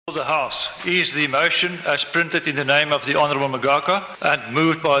The House is the motion as printed in the name of the Honourable Magaka and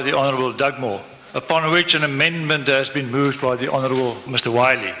moved by the Honourable Dugmore, upon which an amendment has been moved by the Honourable Mr.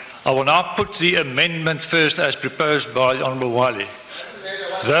 Wiley. I will now put the amendment first as proposed by the Honourable Wiley.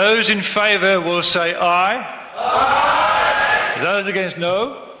 Those in favour will say aye. Aye. Those against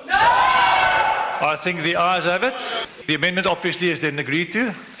no? No. I think the ayes have it. The amendment obviously is then agreed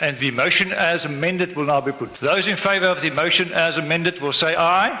to, and the motion as amended will now be put. Those in favour of the motion as amended will say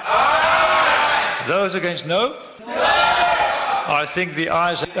aye. Aye. Those against no? No. I think the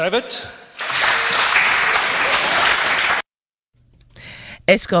ayes have it.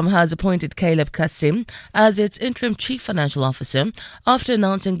 Eskom has appointed Caleb Kasim as its interim chief financial officer after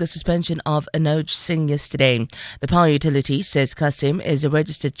announcing the suspension of Anoj Singh yesterday. The power utility says Kasim is a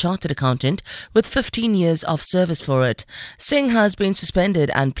registered chartered accountant with 15 years of service for it. Singh has been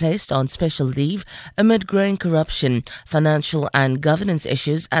suspended and placed on special leave amid growing corruption, financial and governance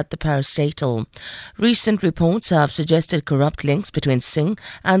issues at the parastatal. Recent reports have suggested corrupt links between Singh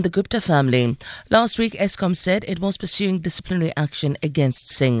and the Gupta family. Last week, Eskom said it was pursuing disciplinary action against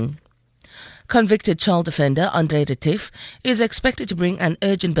Singh. Convicted child offender Andre Retief is expected to bring an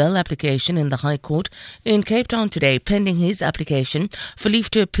urgent bail application in the High Court in Cape Town today, pending his application for leave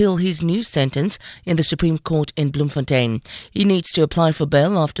to appeal his new sentence in the Supreme Court in Bloemfontein. He needs to apply for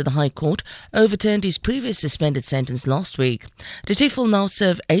bail after the High Court overturned his previous suspended sentence last week. Retief will now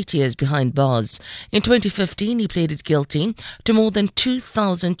serve 8 years behind bars. In 2015, he pleaded guilty to more than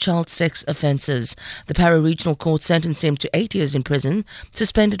 2,000 child sex offences. The Para-Regional Court sentenced him to 8 years in prison,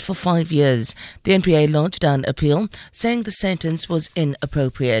 suspended for 5 years. The NPA lodged an appeal saying the sentence was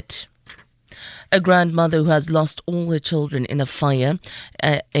inappropriate. A grandmother who has lost all her children in a fire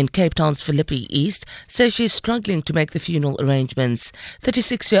in Cape Town's Philippi East says she is struggling to make the funeral arrangements.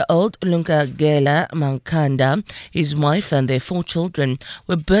 36-year-old Lunkagela Mankanda, his wife and their 4 children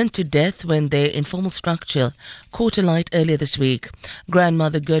were burnt to death when their informal structure caught alight earlier this week.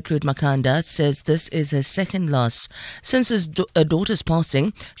 Grandmother Gertrude Makanda says this is her second loss. Since her daughter's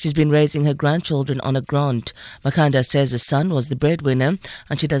passing, she's been raising her grandchildren on a grant. Makanda says her son was the breadwinner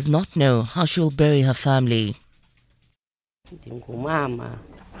and she does not know how she will bury her family.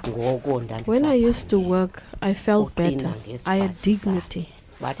 When I used to work, I felt better. I had dignity.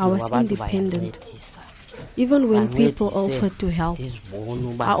 I was independent. Even when people offered to help,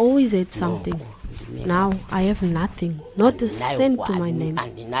 I always had something. Now I have nothing, not a cent to my name.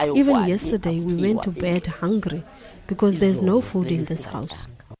 Even yesterday we went to bed hungry because there's no food in this house.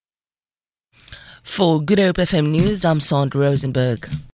 For Good Hope FM News, I'm Sandra Rosenberg.